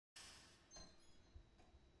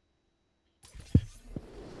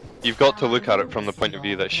You've got to look at it from the point of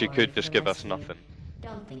view that she could just give us nothing.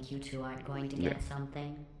 Don't think you two aren't going to Yeah. get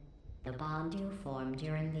something. The bond you form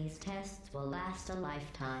during these tests will last a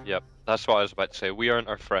lifetime. Yep, that's what I was about to say. We earned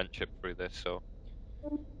our friendship through this, so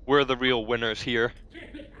we're the real winners here.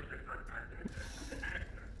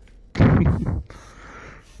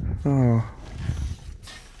 Oh.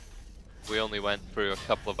 We only went through a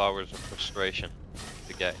couple of hours of frustration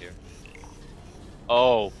to get here.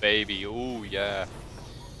 Oh, baby. Oh, yeah.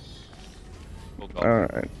 Oh, God.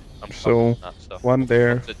 Alright. I'm So, covering that stuff. one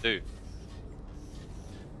there. What's it do?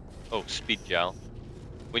 Oh, speed gel.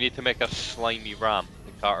 We need to make a slimy ramp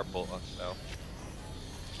to catapult us, though.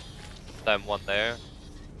 Then one there.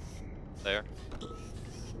 There.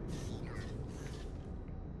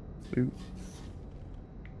 Ooh.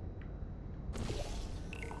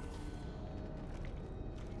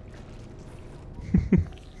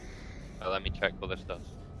 Let me check what this does.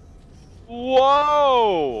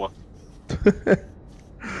 Whoa!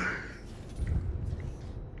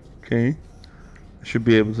 Okay. I should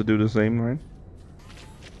be able to do the same, right?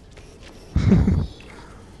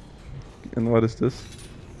 And what is this?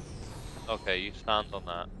 Okay, you stand on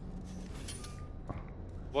that.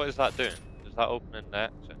 What is that doing? Is that opening the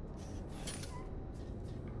exit?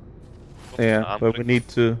 Yeah, but we need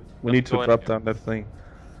to go in drop here. down that thing.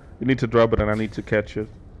 You need to drop it and I need to catch it.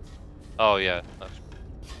 Oh yeah, that's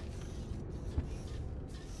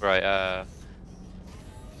right.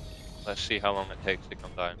 Let's see how long it takes to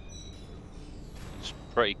come down. It's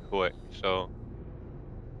pretty quick, so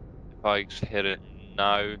if I hit it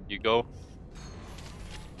now, you go.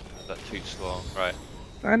 Is that too slow? Right.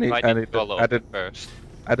 I need to go a little bit first.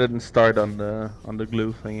 I didn't start on the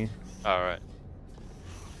glue thingy. All right.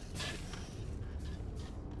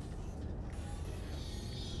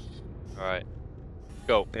 All right.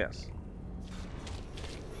 Go. Yes.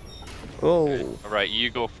 Oh. Okay. All right,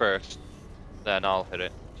 you go first, then I'll hit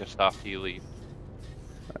it just after you leave.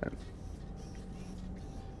 Right.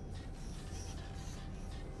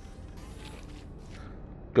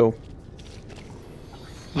 Go.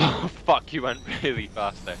 Oh fuck! You went really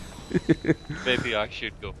fast there. Maybe I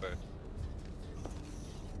should go first.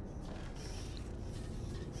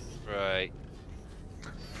 Right.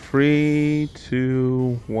 3,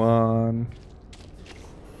 2, 1.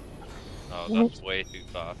 Oh, that's way too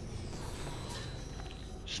fast.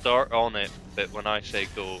 Start on it, but when I say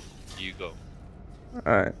go, you go.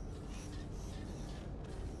 Alright.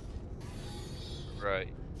 Right.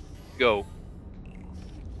 Go.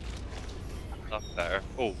 That's better.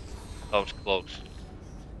 Oh, that was close.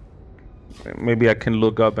 Maybe I can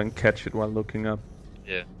look up and catch it while looking up.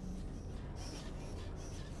 Yeah.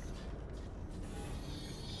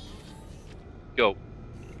 Go.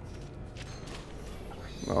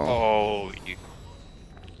 No. Oh, you.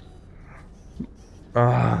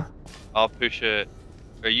 Ah. I'll push it.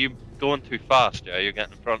 Are you going too fast? Yeah, you're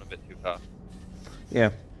getting in front of it too fast.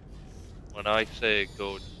 Yeah. When I say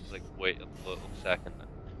go, just like wait a little second.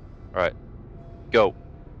 Right. Go.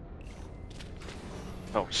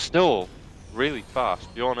 Oh, still really fast.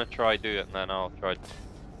 You want to try do it and then I'll try.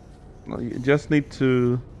 No, you just need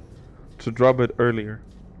to drop it earlier.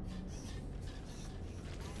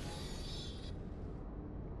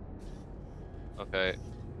 Okay.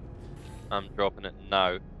 I'm dropping it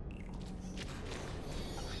now.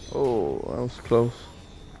 Oh, that was close.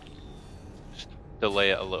 Just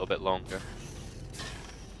delay it a little bit longer.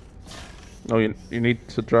 No, you need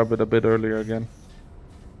to drop it a bit earlier again.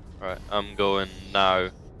 Right, I'm going now.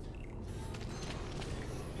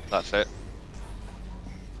 That's it.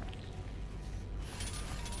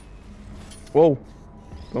 Whoa!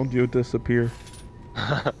 Don't you disappear.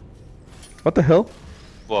 What the hell?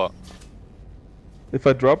 What? If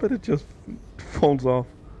I drop it, it just falls off.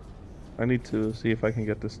 I need to see if I can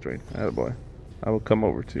get this straight. Attaboy. I will come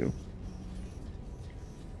over to you.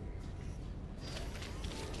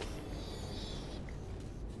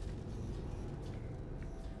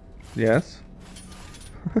 Yes?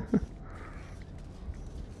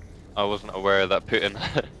 I wasn't aware that putting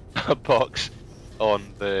a box on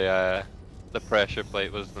the pressure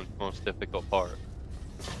plate was the most difficult part.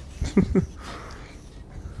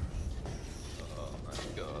 Oh my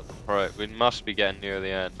god. Right, we must be getting near the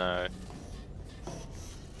end now.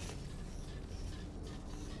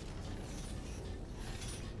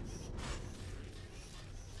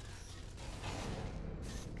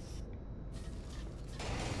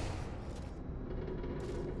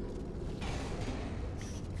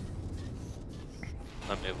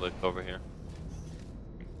 Let me look over here.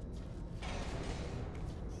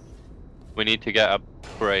 We need to get a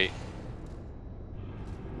crate.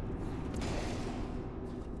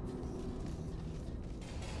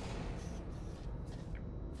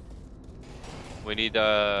 We need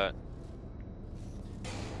to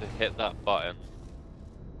hit that button.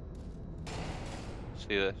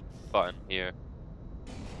 See this button here.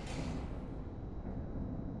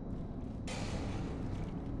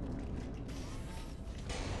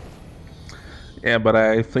 Yeah, but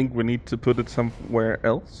I think we need to put it somewhere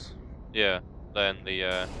else. Yeah, then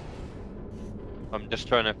the I'm just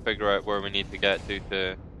trying to figure out where we need to get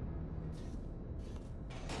to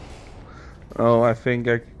Oh, I think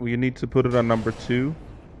we need to put it on number 2.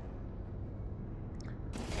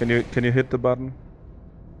 Can you hit the button?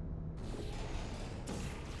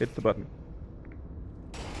 Hit the button.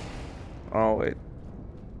 Oh wait.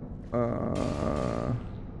 Do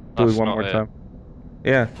That's it one not more it. time.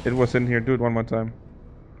 Yeah, it was in here. Do it one more time.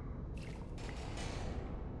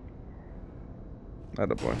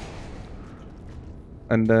 Atta boy.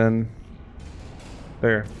 And then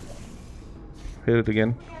there. Hit it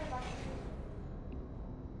again.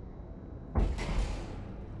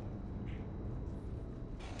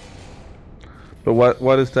 But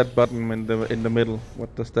what is that button in the middle?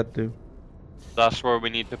 What does that do? That's where we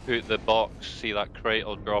need to put the box. See that crate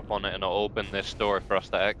will drop on it and it'll open this door for us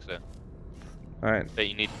to exit. Alright. But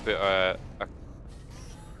you need to put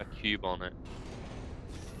a cube on it.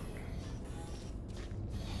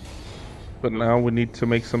 But now we need to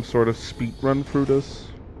make some sort of speed run through this.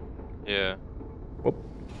 Yeah. Oh.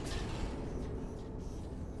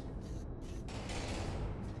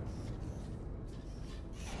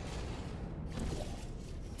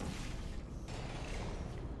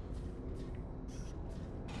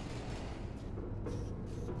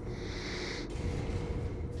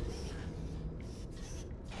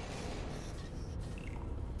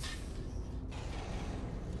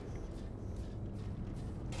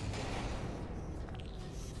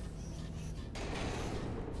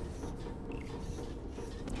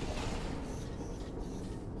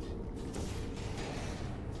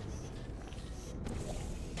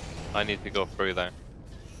 I need to go through there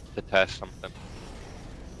to test something.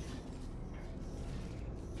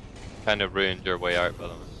 Kind of ruined your way out, by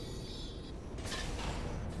the way.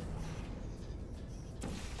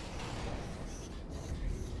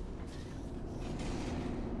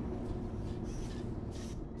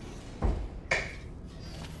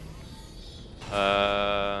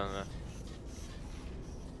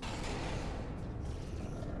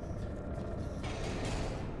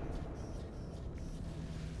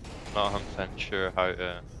 Not 100% sure how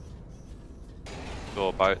to go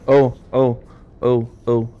about. Oh.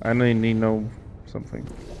 I need to know something.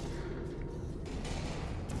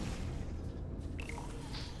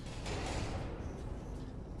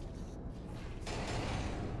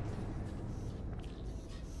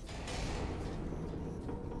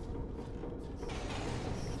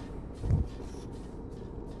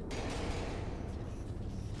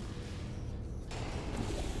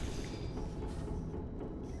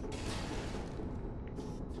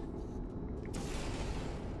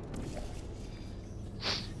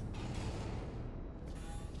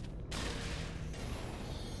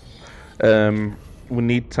 We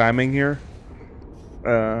need timing here.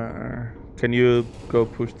 Can you go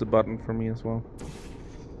push the button for me as well?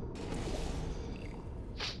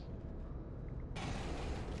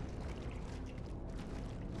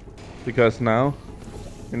 Because now,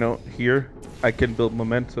 here I can build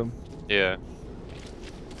momentum. Yeah.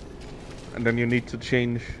 And then you need to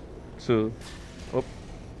change to... Oh.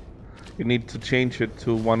 You need to change it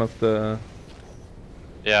to one of the...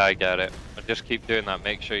 Yeah, I get it. But just keep doing that.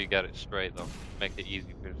 Make sure you get it straight, though. Make it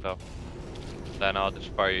easy for yourself. Then I'll just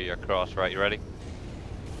fire you across. Right, you ready?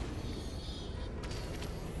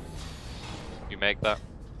 You make that?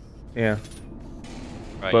 Yeah.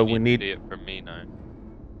 Right, But you we need need... to see it from me now.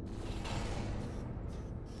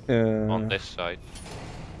 On On this side.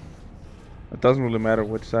 It doesn't really matter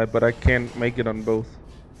which side, but I can't make it on both.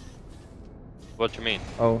 What do you mean?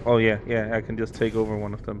 Oh yeah, I can just take over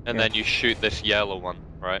one of them. And yeah. then you shoot this yellow one,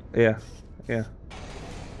 right? Yeah.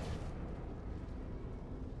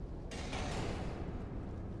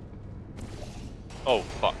 Oh,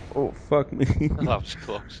 fuck. Oh, fuck me. That was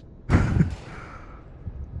close.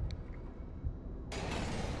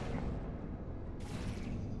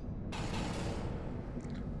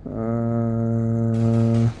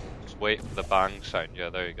 Just wait for the bang sound. Yeah,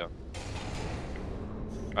 there you go.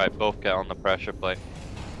 Right, both get on the pressure plate.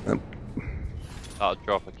 That'll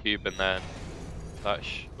drop a cube and then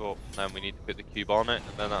then we need to put the cube on it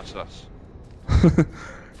and then that's us.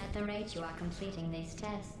 At the rate you are completing these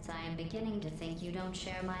tests, I am beginning to think you don't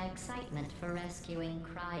share my excitement for rescuing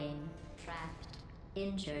crying, trapped,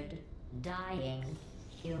 injured, dying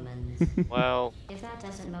humans. Well, If that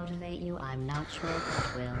doesn't motivate you, I'm not sure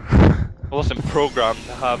what will. I wasn't programmed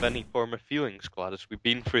to have any form of feelings, Gladys. We've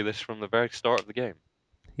been through this from the very start of the game.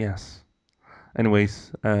 Yes.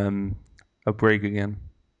 Anyways, a break again.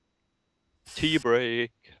 Tea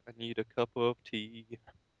break. I need a cup of tea.